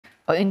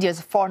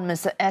India's Foreign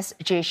Minister S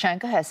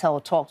Jaishankar has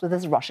held talks with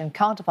his Russian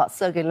counterpart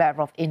Sergei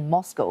Lavrov in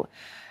Moscow.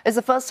 It's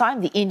the first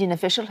time the Indian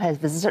official has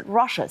visited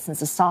Russia since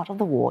the start of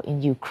the war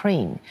in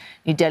Ukraine.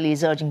 New Delhi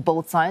is urging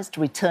both sides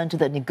to return to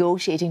the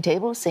negotiating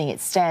table, saying it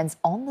stands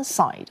on the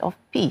side of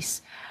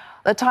peace.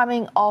 The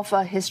timing of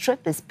his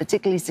trip is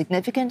particularly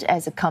significant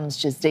as it comes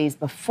just days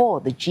before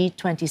the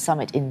G20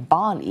 summit in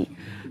Bali,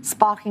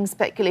 sparking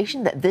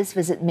speculation that this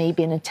visit may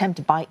be an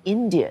attempt by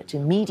India to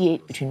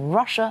mediate between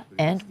Russia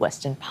and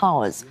Western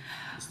powers.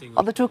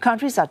 While the two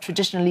countries are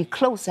traditionally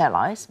close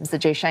allies, Mr.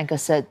 Jaishankar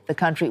said the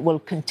country will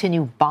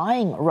continue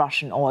buying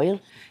Russian oil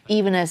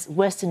even as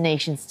Western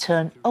nations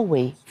turn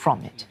away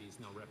from it.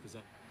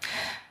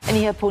 And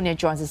Neha Punya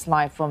joins us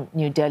live from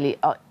New Delhi.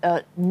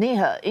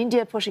 Neha,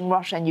 India pushing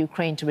Russia and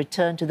Ukraine to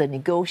return to the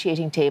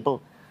negotiating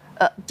table.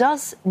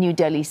 Does New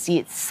Delhi see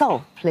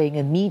itself playing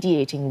a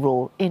mediating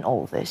role in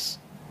all this?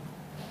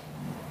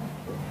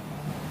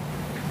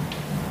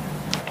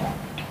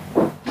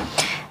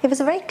 It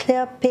was a very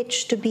clear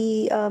pitch to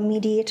be a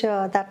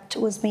mediator that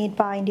was made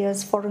by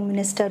India's Foreign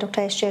Minister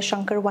Dr. S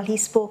Jaishankar while he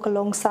spoke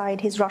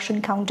alongside his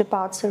Russian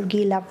counterpart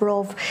Sergei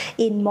Lavrov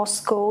in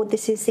Moscow.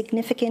 This is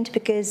significant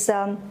because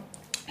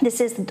this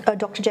is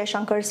Dr.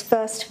 Jaishankar's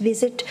first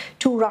visit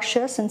to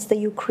Russia since the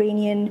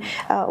Ukrainian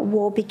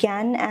war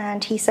began,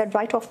 and he said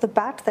right off the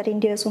bat that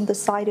India is on the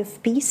side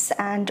of peace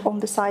and on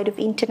the side of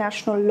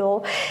international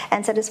law,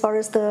 and said as far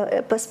as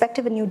the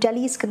perspective in New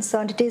Delhi is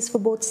concerned, it is for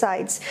both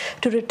sides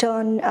to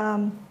return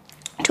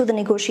to the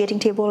negotiating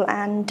table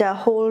and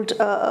hold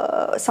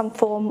some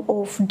form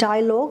of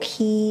dialogue.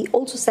 He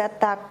also said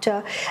that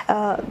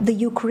the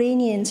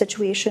Ukrainian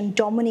situation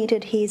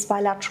dominated his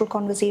bilateral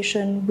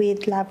conversation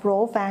with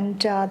Lavrov,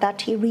 and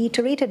that he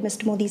reiterated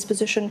Mr. Modi's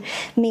position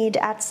made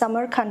at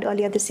Samarkand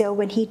earlier this year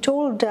when he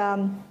told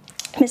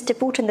Mr.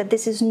 Putin that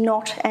this is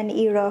not an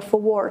era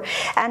for war.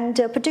 And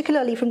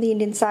particularly from the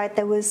Indian side,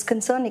 there was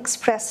concern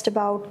expressed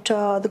about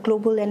the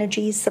global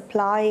energy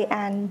supply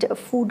and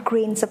food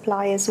grain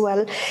supply as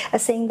well,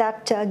 saying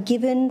that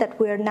given that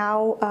we're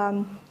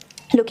now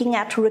looking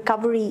at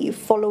recovery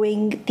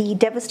following the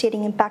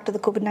devastating impact of the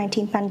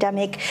COVID-19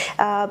 pandemic,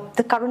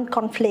 the current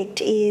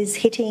conflict is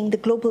hitting the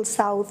global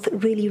south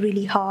really,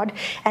 really hard.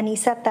 And he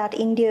said that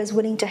India is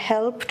willing to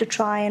help to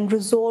try and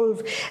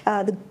resolve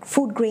the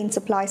food grain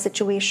supply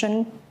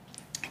situation,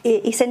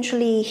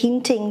 essentially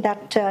hinting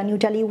that New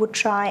Delhi would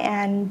try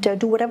and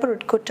do whatever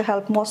it could to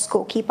help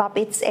Moscow keep up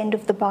its end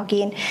of the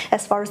bargain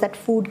as far as that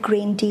food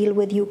grain deal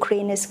with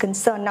Ukraine is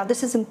concerned. Now,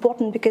 this is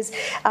important because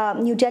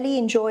New Delhi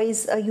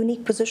enjoys a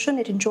unique position.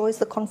 It enjoys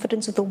the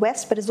confidence of the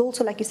West, but is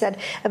also, like you said,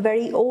 a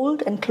very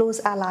old and close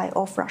ally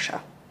of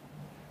Russia.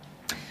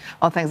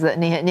 Well, thanks.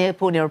 Neha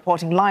Punya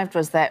reporting live to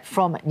us there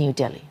from New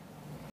Delhi.